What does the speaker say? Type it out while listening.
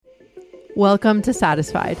Welcome to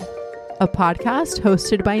Satisfied, a podcast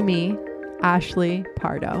hosted by me, Ashley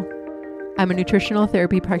Pardo. I'm a nutritional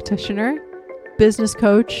therapy practitioner, business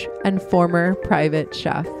coach, and former private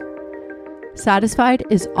chef. Satisfied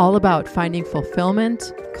is all about finding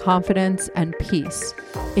fulfillment, confidence, and peace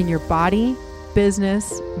in your body,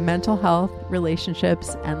 business, mental health,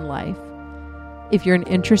 relationships, and life. If you're an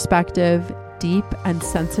introspective, deep, and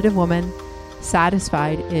sensitive woman,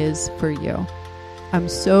 Satisfied is for you. I'm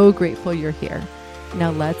so grateful you're here.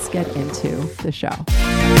 Now let's get into the show.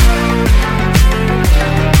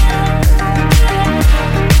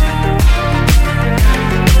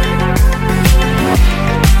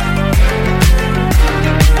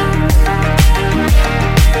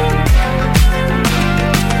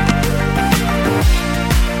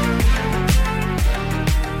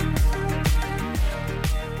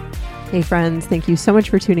 Hey friends, thank you so much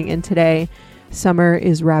for tuning in today. Summer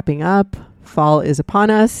is wrapping up. Fall is upon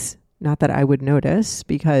us. Not that I would notice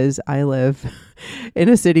because I live in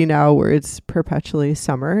a city now where it's perpetually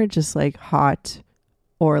summer, just like hot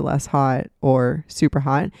or less hot or super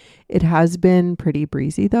hot. It has been pretty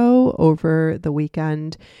breezy though over the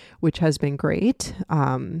weekend, which has been great.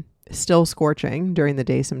 Still scorching during the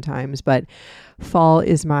day sometimes, but fall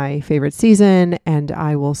is my favorite season and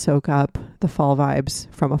I will soak up the fall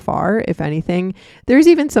vibes from afar. If anything, there's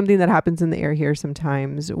even something that happens in the air here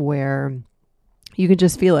sometimes where you can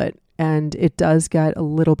just feel it. And it does get a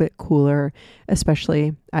little bit cooler,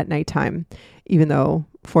 especially at nighttime, even though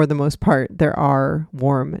for the most part, there are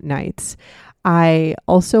warm nights. I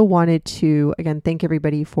also wanted to, again, thank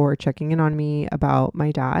everybody for checking in on me about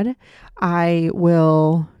my dad. I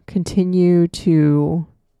will continue to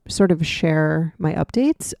sort of share my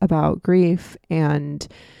updates about grief and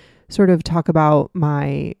sort of talk about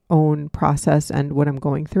my own process and what I'm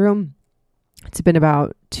going through. It's been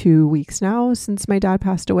about 2 weeks now since my dad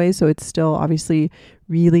passed away, so it's still obviously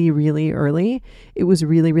really, really early. It was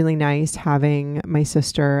really, really nice having my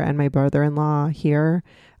sister and my brother-in-law here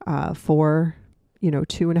for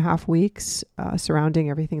 2.5 weeks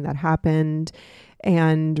surrounding everything that happened.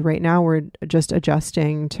 And right now we're just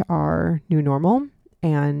adjusting to our new normal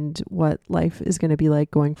and what life is going to be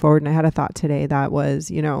like going forward. And I had a thought today that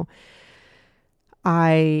was,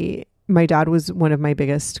 my dad was one of my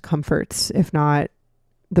biggest comforts, if not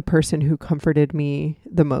the person who comforted me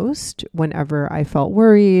the most whenever I felt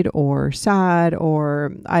worried or sad,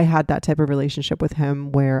 or I had that type of relationship with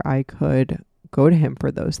him where I could go to him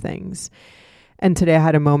for those things. And today I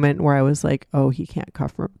had a moment where I was like, oh, he can't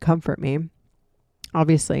comfort me,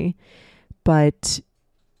 obviously. But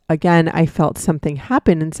again, I felt something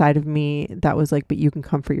happen inside of me that was like, but you can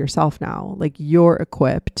comfort yourself now. Like you're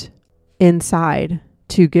equipped inside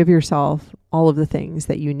to give yourself all of the things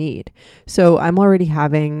that you need. So I'm already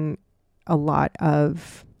having a lot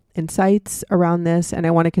of insights around this, and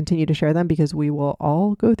I want to continue to share them because we will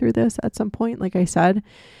all go through this at some point, like I said.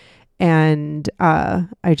 And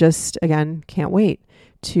I just, again, can't wait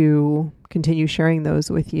to continue sharing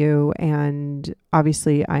those with you. And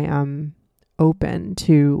obviously I am open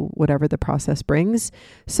to whatever the process brings.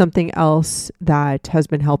 Something else that has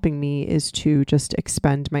been helping me is to just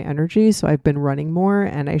expend my energy. So I've been running more,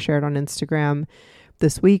 and I shared on Instagram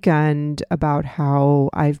this weekend about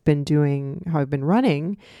how I've been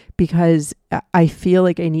running because I feel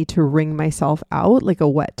like I need to wring myself out like a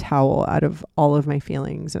wet towel out of all of my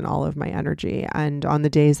feelings and all of my energy. And on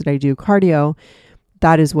the days that I do cardio,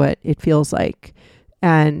 that is what it feels like.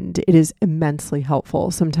 And it is immensely helpful.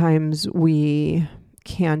 Sometimes we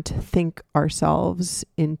can't think ourselves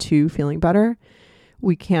into feeling better.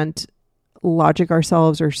 We can't logic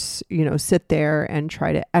ourselves or, sit there and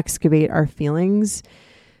try to excavate our feelings.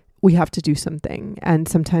 We have to do something. And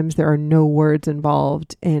sometimes there are no words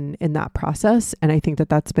involved in that process. And I think that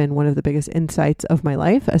that's been one of the biggest insights of my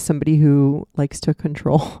life as somebody who likes to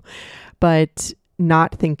control. But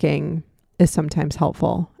not thinking is sometimes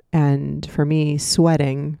helpful. And for me,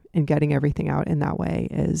 sweating and getting everything out in that way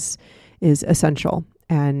is essential.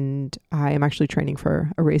 And I am actually training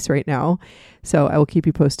for a race right now. So I will keep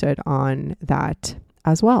you posted on that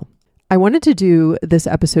as well. I wanted to do this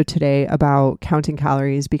episode today about counting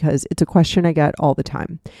calories because it's a question I get all the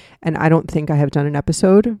time. And I don't think I have done an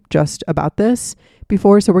episode just about this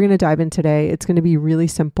before. So we're going to dive in today. It's going to be really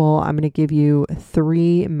simple. I'm going to give you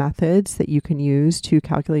 3 methods that you can use to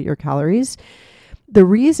calculate your calories. The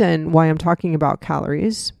reason why I'm talking about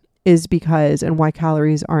calories is because, and why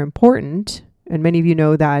calories are important, and many of you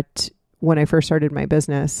know that when I first started my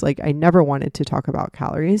business, I never wanted to talk about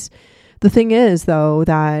calories. The thing is, though,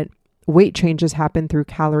 that weight changes happen through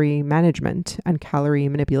calorie management and calorie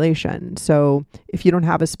manipulation. So if you don't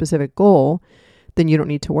have a specific goal, then you don't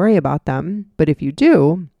need to worry about them. But if you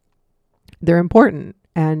do, they're important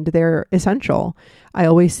and they're essential. I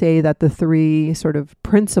always say that the three sort of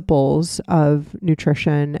principles of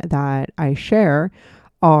nutrition that I share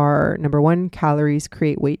are: number one, calories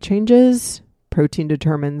create weight changes, protein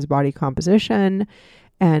determines body composition,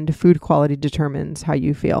 and food quality determines how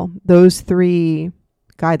you feel. Those three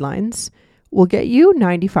guidelines will get you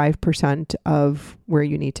 95% of where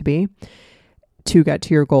you need to be to get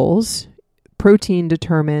to your goals. Protein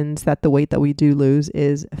determines that the weight that we do lose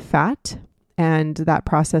is fat, and that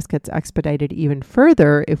process gets expedited even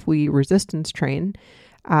further if we resistance train,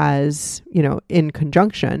 as you know, in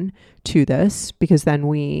conjunction to this, because then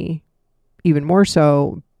we even more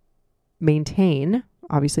so maintain,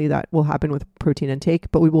 obviously that will happen with protein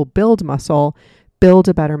intake, but we will build muscle, build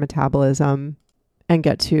a better metabolism, and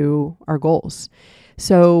get to our goals.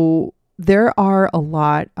 So there are a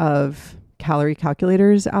lot of calorie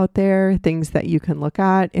calculators out there, things that you can look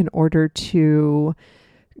at in order to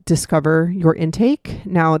discover your intake.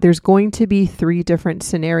 Now, there's going to be 3 different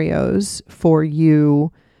scenarios for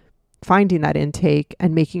you finding that intake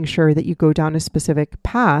and making sure that you go down a specific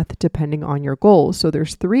path depending on your goals. So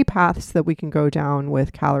there's 3 paths that we can go down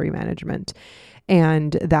with calorie management,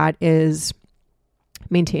 and that is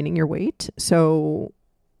maintaining your weight. So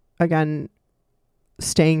again,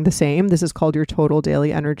 staying the same. This is called your total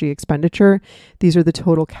daily energy expenditure. These are the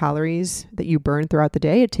total calories that you burn throughout the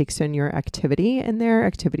day. It takes in your activity in there.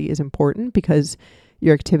 Activity is important because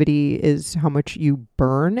your activity is how much you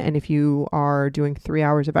burn. And if you are doing 3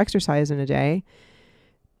 hours of exercise in a day,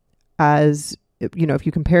 as you know, if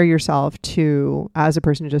you compare yourself to, as a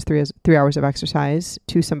person who does 3 hours of exercise,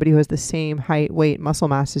 to somebody who has the same height, weight, muscle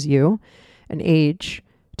mass as you, and age,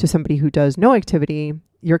 to somebody who does no activity,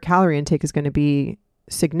 your calorie intake is going to be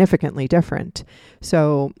significantly different.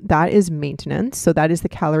 So that is maintenance. So that is the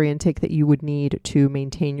calorie intake that you would need to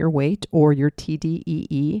maintain your weight, or your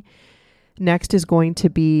TDEE. Next is going to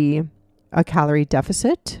be a calorie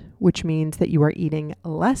deficit, which means that you are eating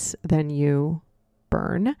less than you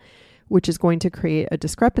burn, which is going to create a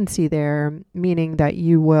discrepancy there, meaning that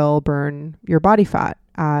you will burn your body fat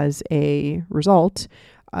as a result.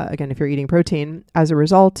 Again, if you're eating protein, as a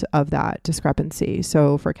result of that discrepancy.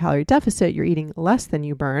 So for a calorie deficit, you're eating less than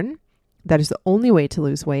you burn. That is the only way to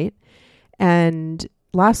lose weight. And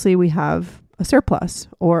lastly, we have a surplus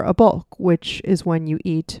or a bulk, which is when you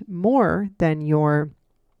eat more than your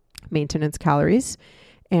maintenance calories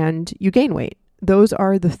and you gain weight. Those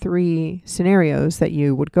are the 3 scenarios that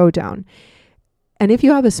you would go down. And if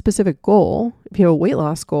you have a specific goal, if you have a weight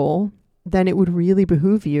loss goal, then it would really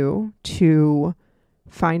behoove you to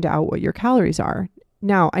find out what your calories are.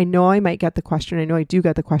 Now, I know I might get the question, I know I do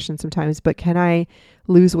get the question sometimes, but can I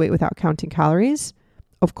lose weight without counting calories?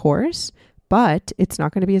 Of course, but it's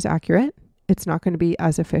not going to be as accurate. It's not going to be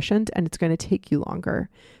as efficient, and it's going to take you longer.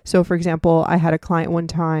 So for example, I had a client one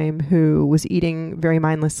time who was eating very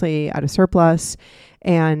mindlessly at a surplus,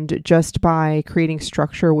 and just by creating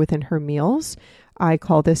structure within her meals, I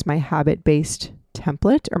call this my habit-based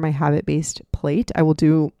template or my habit-based plate.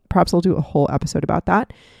 Perhaps I'll do a whole episode about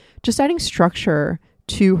that. Just adding structure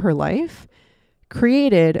to her life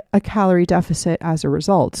created a calorie deficit as a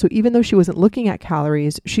result. So even though she wasn't looking at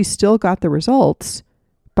calories, she still got the results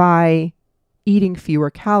by eating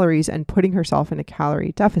fewer calories and putting herself in a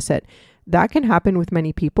calorie deficit. That can happen with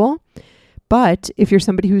many people. But if you're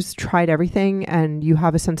somebody who's tried everything and you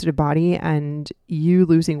have a sensitive body, and you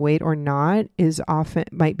losing weight or not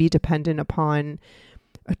might be dependent upon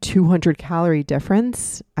a 200 calorie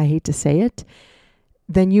difference, I hate to say it,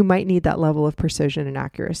 then you might need that level of precision and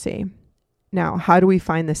accuracy. Now, how do we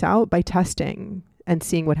find this out? By testing and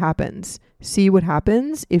seeing what happens. See what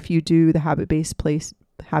happens if you do the habit-based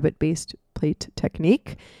plate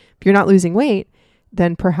technique. If you're not losing weight,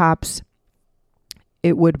 then perhaps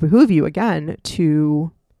it would behoove you again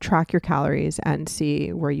to track your calories and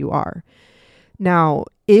see where you are. Now,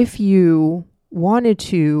 if you wanted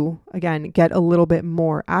to, again, get a little bit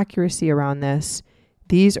more accuracy around this,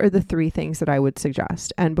 these are the 3 things that I would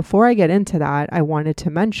suggest. And before I get into that, I wanted to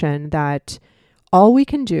mention that all we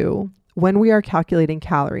can do when we are calculating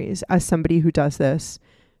calories, as somebody who does this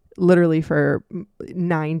literally for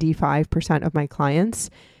 95% of my clients,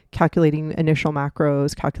 calculating initial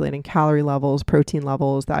macros, calculating calorie levels, protein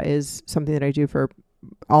levels, that is something that I do for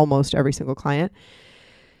almost every single client.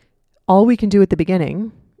 All we can do at the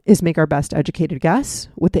beginning is make our best educated guess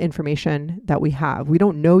with the information that we have. We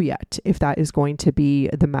don't know yet if that is going to be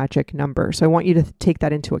the magic number. So I want you to take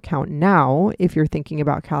that into account now if you're thinking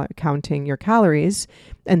about counting your calories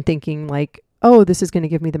and thinking like, oh, this is going to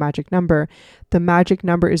give me the magic number. The magic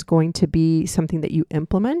number is going to be something that you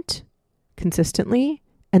implement consistently,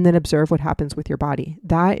 and then observe what happens with your body.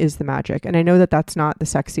 That is the magic. And I know that that's not the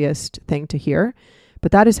sexiest thing to hear,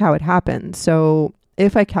 but that is how it happens. So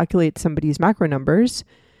if I calculate somebody's macro numbers,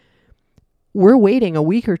 we're waiting a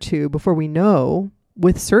week or two before we know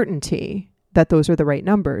with certainty that those are the right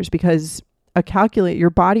numbers, because your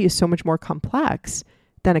body is so much more complex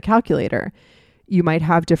than a calculator. You might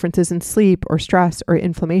have differences in sleep or stress or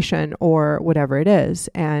inflammation or whatever it is,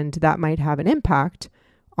 and that might have an impact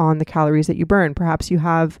on the calories that you burn. Perhaps you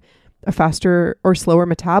have a faster or slower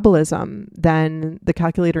metabolism than the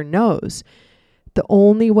calculator knows. The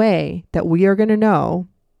only way that we are going to know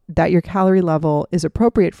that your calorie level is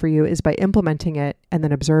appropriate for you is by implementing it and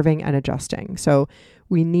then observing and adjusting. So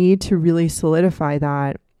we need to really solidify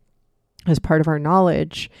that as part of our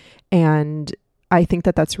knowledge. And I think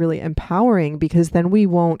that that's really empowering, because then we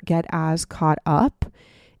won't get as caught up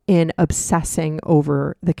in obsessing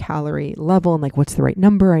over the calorie level and like, what's the right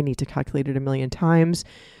number? I need to calculate it a million times.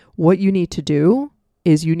 What you need to do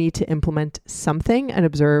is you need to implement something and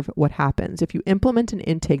observe what happens. If you implement an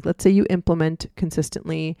intake, let's say you implement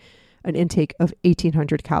consistently an intake of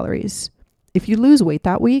 1,800 calories. If you lose weight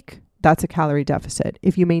that week, that's a calorie deficit.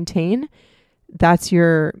 If you maintain, that's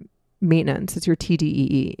your maintenance, it's your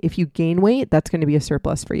TDEE. If you gain weight, that's going to be a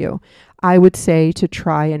surplus for you. I would say to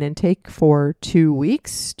try an intake for 2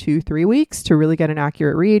 weeks, 3 weeks to really get an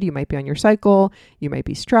accurate read. You might be on your cycle, you might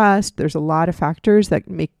be stressed. There's a lot of factors that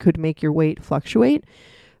could make your weight fluctuate,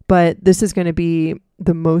 but this is going to be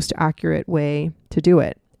the most accurate way to do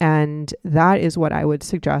it. And that is what I would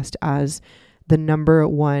suggest as the number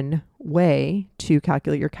one way to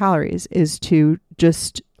calculate your calories, is to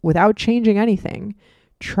just, without changing anything,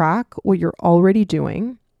 track what you're already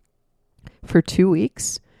doing for 2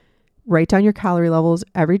 weeks. Write down your calorie levels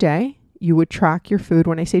every day. You would track your food.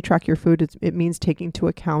 When I say track your food, it means taking into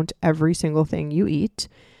account every single thing you eat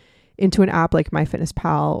into an app like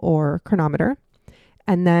MyFitnessPal or Chronometer.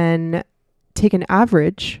 And then take an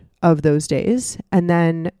average of those days, and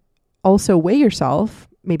then also weigh yourself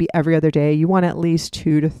maybe every other day. You want at least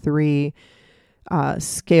 2 to 3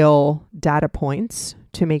 scale data points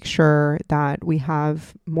to make sure that we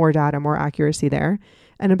have more data, more accuracy there,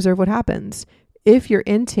 and observe what happens. If your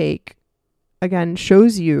intake, again,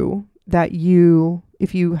 shows you that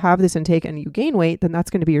if you have this intake and you gain weight, then that's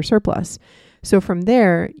going to be your surplus. So from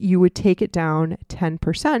there, you would take it down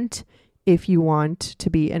 10% if you want to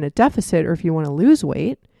be in a deficit or if you want to lose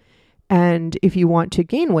weight. And if you want to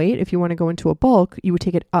gain weight, if you want to go into a bulk, you would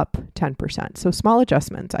take it up 10%. So small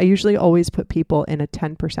adjustments. I usually always put people in a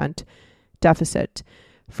 10% deficit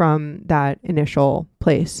from that initial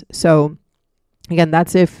place. So again,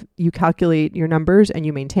 that's if you calculate your numbers and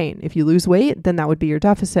you maintain. If you lose weight, then that would be your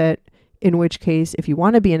deficit. In which case, if you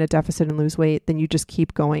want to be in a deficit and lose weight, then you just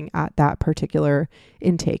keep going at that particular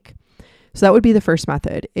intake. So that would be the first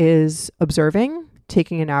method, is observing,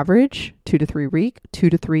 taking an average 2 to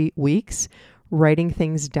 3 weeks, writing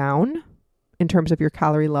things down in terms of your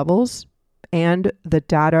calorie levels and the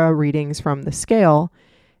data readings from the scale,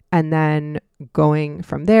 and then going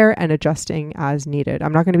from there and adjusting as needed.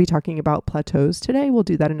 I'm not going to be talking about plateaus today. We'll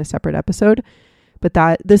do that in a separate episode. But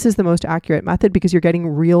this is the most accurate method, because you're getting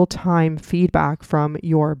real-time feedback from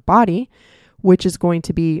your body, which is going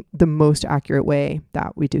to be the most accurate way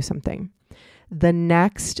that we do something. The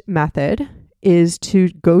next method is to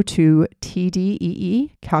go to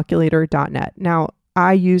tdeecalculator.net. Now,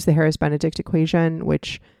 I use the Harris-Benedict equation,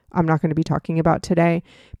 which I'm not going to be talking about today,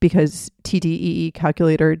 because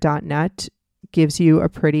tdeecalculator.net gives you a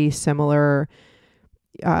pretty similar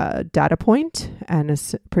data point and a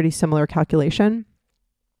pretty similar calculation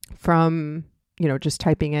from, just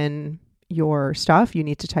typing in your stuff. You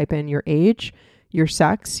need to type in your age, your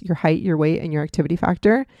sex, your height, your weight, and your activity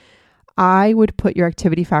factor. I would put your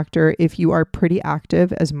activity factor, if you are pretty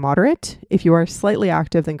active, as moderate. If you are slightly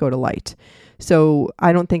active, then go to light. So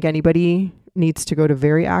I don't think anybody needs to go to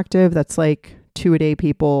very active. That's like 2-a-day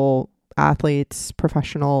people, athletes,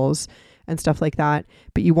 professionals, and stuff like that.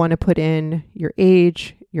 But you want to put in your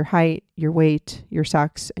age, your height, your weight, your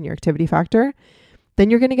sex, and your activity factor. Then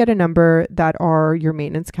you're going to get a number that are your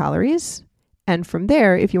maintenance calories. And from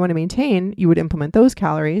there, if you want to maintain, you would implement those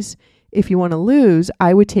calories. If you want to lose,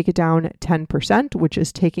 I would take it down 10%, which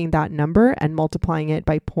is taking that number and multiplying it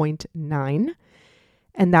by 0.9.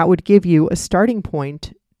 And that would give you a starting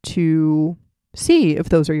point to see if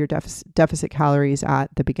those are your deficit calories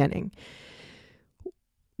at the beginning.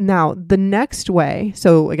 Now, the next way,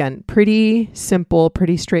 so again, pretty simple,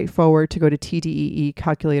 pretty straightforward, to go to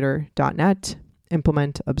tdeecalculator.net,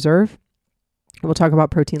 implement, observe. We'll talk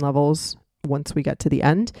about protein levels once we get to the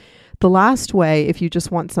end. The last way, if you just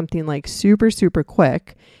want something like super, super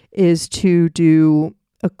quick, is to do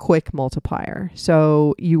a quick multiplier.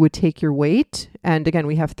 So you would take your weight, and again,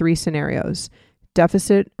 we have 3 scenarios: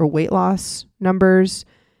 deficit or weight loss numbers,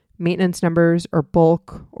 maintenance numbers, or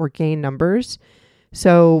bulk or gain numbers.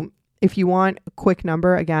 So if you want a quick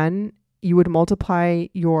number, again, you would multiply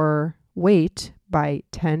your weight by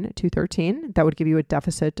 10 to 13. That would give you a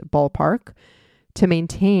deficit ballpark. To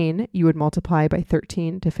maintain, you would multiply by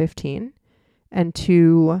 13 to 15. And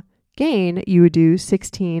to gain, you would do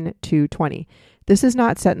 16 to 20. This is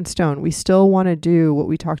not set in stone. We still want to do what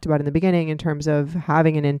we talked about in the beginning in terms of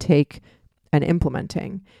having an intake and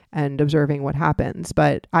implementing and observing what happens.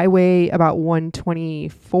 But I weigh about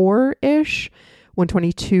 124-ish,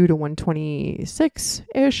 122 to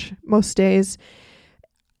 126-ish most days.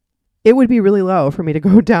 It would be really low for me to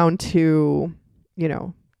go down to,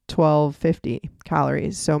 1250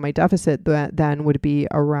 calories. So my deficit then would be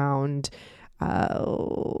around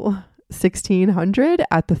 1600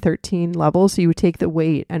 at the 13 level. So you would take the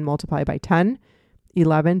weight and multiply by 10,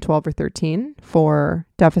 11, 12, or 13 for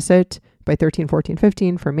deficit, by 13, 14,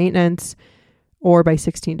 15 for maintenance, or by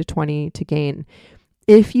 16 to 20 to gain.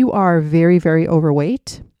 If you are very, very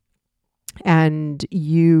overweight and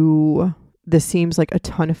this seems like a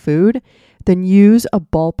ton of food, then use a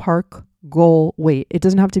ballpark goal weight. It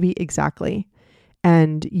doesn't have to be exactly,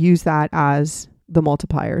 and use that as the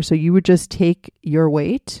multiplier. So you would just take your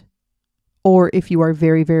weight, or if you are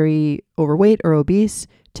very, very overweight or obese,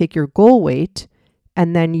 take your goal weight,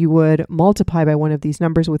 and then you would multiply by one of these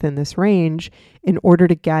numbers within this range in order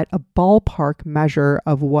to get a ballpark measure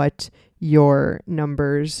of what your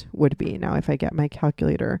numbers would be. Now, if I get my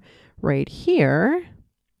calculator right here,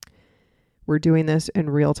 we're doing this in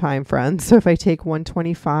real time, friends. So if I take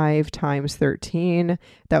 125 times 13,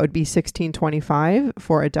 that would be 1625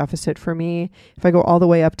 for a deficit for me. If I go all the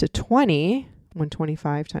way up to 20,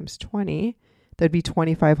 125 times 20, that'd be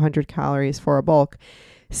 2,500 calories for a bulk.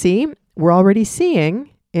 See, we're already seeing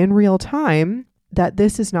in real time that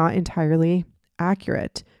this is not entirely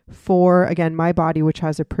accurate for, again, my body, which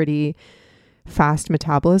has a pretty fast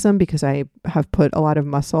metabolism because I have put a lot of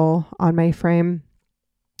muscle on my frame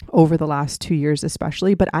over the last 2 years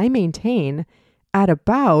especially, but I maintain at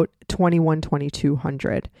about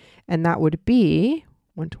 2,200. And that would be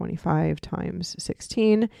 125 times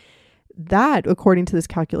 16. That, according to this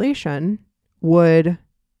calculation, would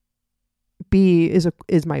be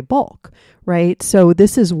is my bulk, right? So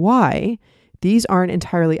this is why these aren't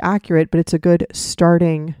entirely accurate, but it's a good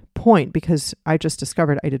starting point because I just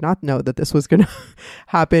discovered I did not know that this was going to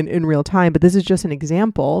happen in real time. But this is just an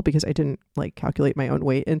example because I didn't calculate my own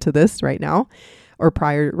weight into this right now or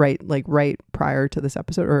right prior to this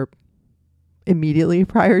episode or immediately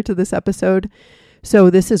prior to this episode.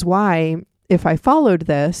 So this is why if I followed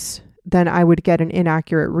this, then I would get an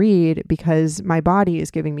inaccurate read because my body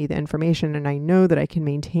is giving me the information and I know that I can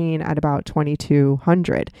maintain at about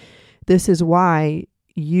 2,200. This is why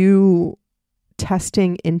you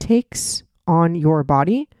testing intakes on your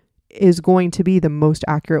body is going to be the most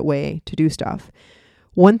accurate way to do stuff.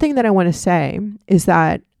 One thing that I want to say is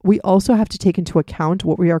that we also have to take into account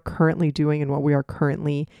what we are currently doing and what we are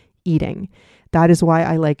currently eating. That is why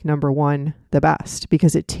I like number 1 the best,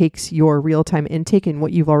 because it takes your real-time intake and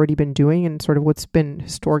what you've already been doing and sort of what's been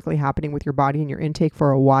historically happening with your body and your intake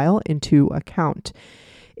for a while into account.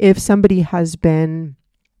 If somebody has been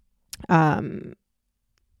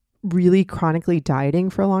really chronically dieting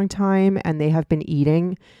for a long time and they have been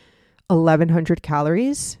eating 1,100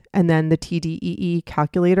 calories and then the TDEE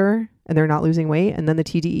calculator, and they're not losing weight, and then the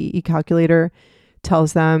TDEE calculator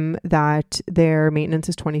tells them that their maintenance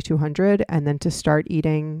is 2,200 and then to start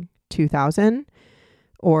eating 2,000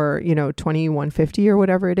 or, 2,150 or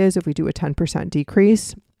whatever it is, if we do a 10%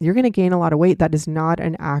 decrease, you're going to gain a lot of weight. That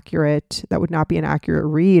would not be an accurate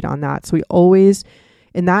read on that. So we always,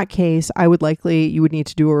 in that case, you would need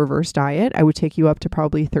to do a reverse diet. I would take you up to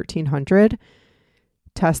probably 1,300,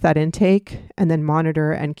 test that intake, and then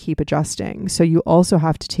monitor and keep adjusting. So you also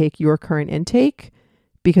have to take your current intake,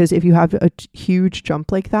 because if you have a huge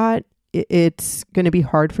jump like that, it's going to be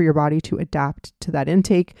hard for your body to adapt to that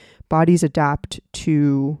intake. Bodies adapt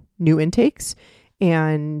to new intakes,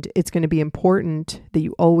 and it's going to be important that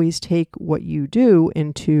you always take what you do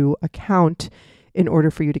into account in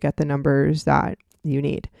order for you to get the numbers that you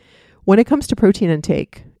need. When it comes to protein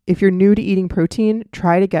intake, if you're new to eating protein,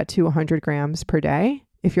 try to get to 100 grams per day.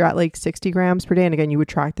 If you're at 60 grams per day, and again, you would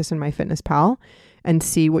track this in MyFitnessPal and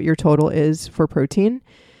see what your total is for protein.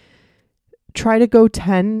 Try to go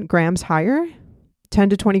 10 grams higher,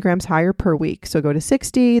 10 to 20 grams higher per week. So go to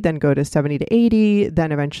 60, then go to 70 to 80,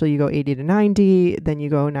 then eventually you go 80 to 90, then you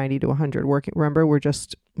go 90 to 100. Remember, we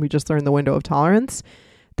just learned the window of tolerance.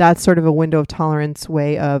 that's sort of a window of tolerance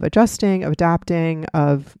way of adjusting, of adapting,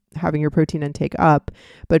 of having your protein intake up.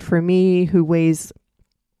 But for me, who's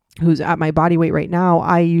at my body weight right now,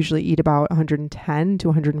 I usually eat about 110 to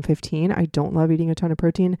 115. I don't love eating a ton of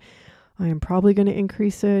protein. I am probably going to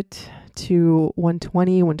increase it to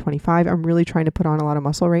 120, 125. I'm really trying to put on a lot of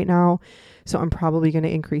muscle right now, so I'm probably going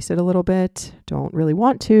to increase it a little bit. Don't really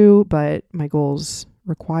want to, but my goals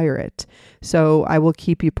require it. So I will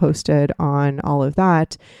keep you posted on all of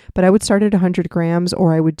that. But I would start at 100 grams,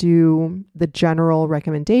 or I would do the general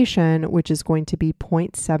recommendation, which is going to be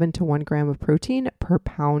 0.7 to 1 gram of protein per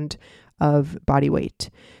pound of body weight.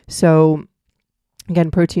 So again,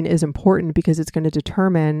 protein is important because it's going to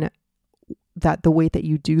determine that the weight that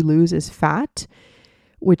you do lose is fat,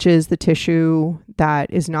 which is the tissue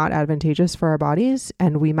that is not advantageous for our bodies.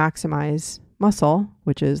 And we maximize muscle,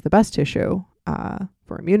 which is the best tissue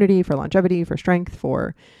for immunity, for longevity, for strength,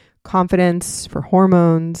 for confidence, for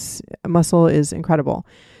hormones. Muscle is incredible.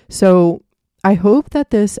 So I hope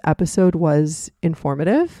that this episode was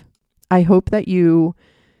informative. I hope that you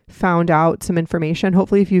found out some information.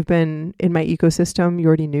 Hopefully, if you've been in my ecosystem, you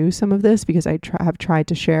already knew some of this, because I have tried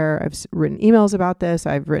to share. I've written emails about this.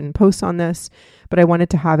 I've written posts on this, but I wanted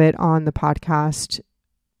to have it on the podcast,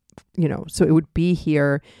 so it would be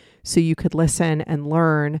here so you could listen and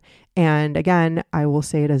learn. And again, I will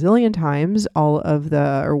say it a zillion times,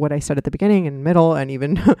 what I said at the beginning and middle, and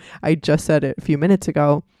even I just said it a few minutes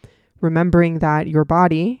ago, remembering that your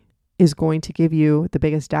body is going to give you the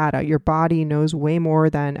biggest data. Your body knows way more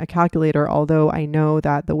than a calculator, although I know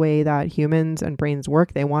that the way that humans and brains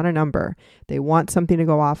work, they want a number. They want something to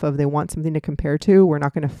go off of. They want something to compare to. We're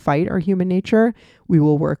not going to fight our human nature. We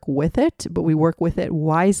will work with it, but we work with it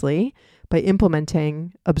wisely by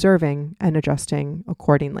implementing, observing, and adjusting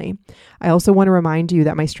accordingly. I also want to remind you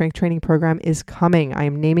that my strength training program is coming. I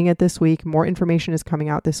am naming it this week. More information is coming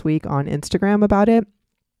out this week on Instagram about it.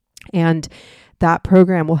 And that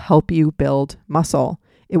program will help you build muscle.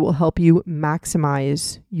 It will help you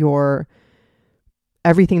maximize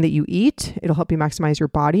everything that you eat. It'll help you maximize your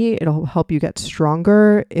body. It'll help you get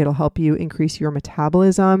stronger. It'll help you increase your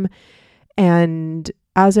metabolism. And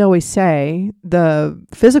as I always say, the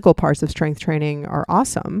physical parts of strength training are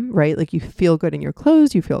awesome, right? Like, you feel good in your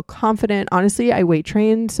clothes, you feel confident. Honestly, I weight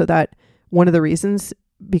train so that one of the reasons,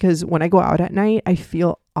 because when I go out at night, I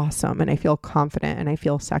feel awesome and I feel confident and I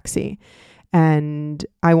feel sexy. And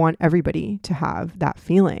I want everybody to have that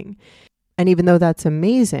feeling. And even though that's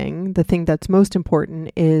amazing, the thing that's most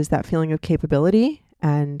important is that feeling of capability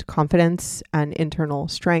and confidence and internal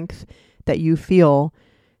strength that you feel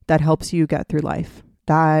that helps you get through life.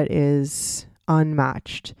 That is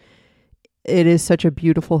unmatched. It is such a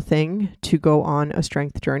beautiful thing to go on a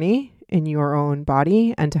strength journey in your own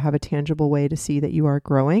body and to have a tangible way to see that you are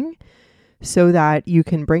growing, so that you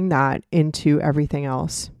can bring that into everything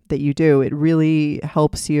else that you do. It really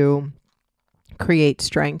helps you create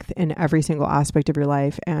strength in every single aspect of your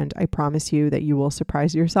life. And I promise you that you will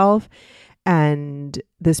surprise yourself. And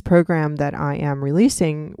this program that I am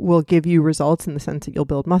releasing will give you results in the sense that you'll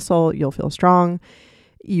build muscle, you'll feel strong.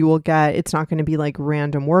 It's not going to be like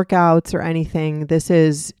random workouts or anything. This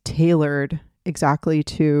is tailored exactly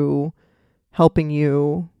to helping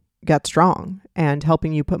you get strong and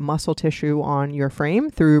helping you put muscle tissue on your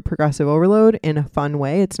frame through progressive overload in a fun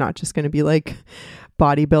way. It's not just going to be like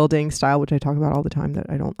bodybuilding style, which I talk about all the time that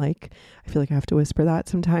I don't like. I feel like I have to whisper that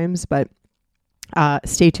sometimes, but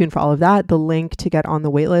stay tuned for all of that. The link to get on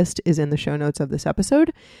the waitlist is in the show notes of this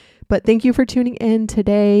episode. But thank you for tuning in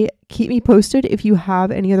today. Keep me posted if you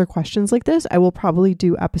have any other questions like this. I will probably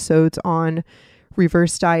do episodes on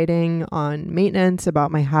reverse dieting, on maintenance,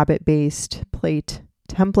 about my habit-based plate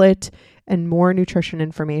template, and more nutrition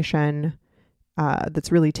information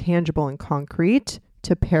that's really tangible and concrete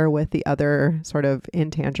to pair with the other sort of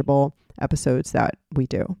intangible episodes that we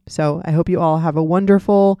do. So I hope you all have a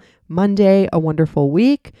wonderful Monday, a wonderful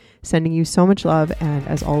week. Sending you so much love. And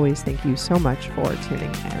as always, thank you so much for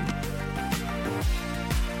tuning in.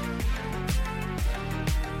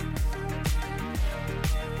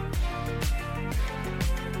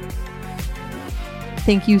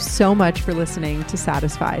 Thank you so much for listening to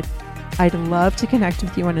Satisfied. I'd love to connect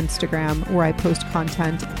with you on Instagram, where I post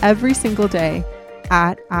content every single day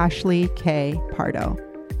at Ashley K. Pardo.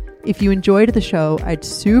 If you enjoyed the show, I'd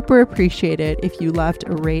super appreciate it if you left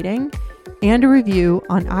a rating and a review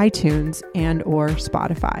on iTunes and or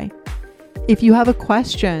Spotify. If you have a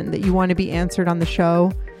question that you want to be answered on the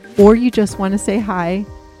show, or you just want to say hi,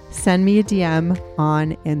 send me a DM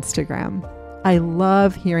on Instagram. I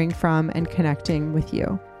love hearing from and connecting with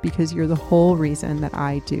you because you're the whole reason that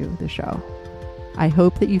I do the show. I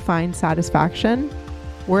hope that you find satisfaction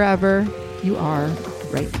wherever you are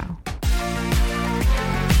right now.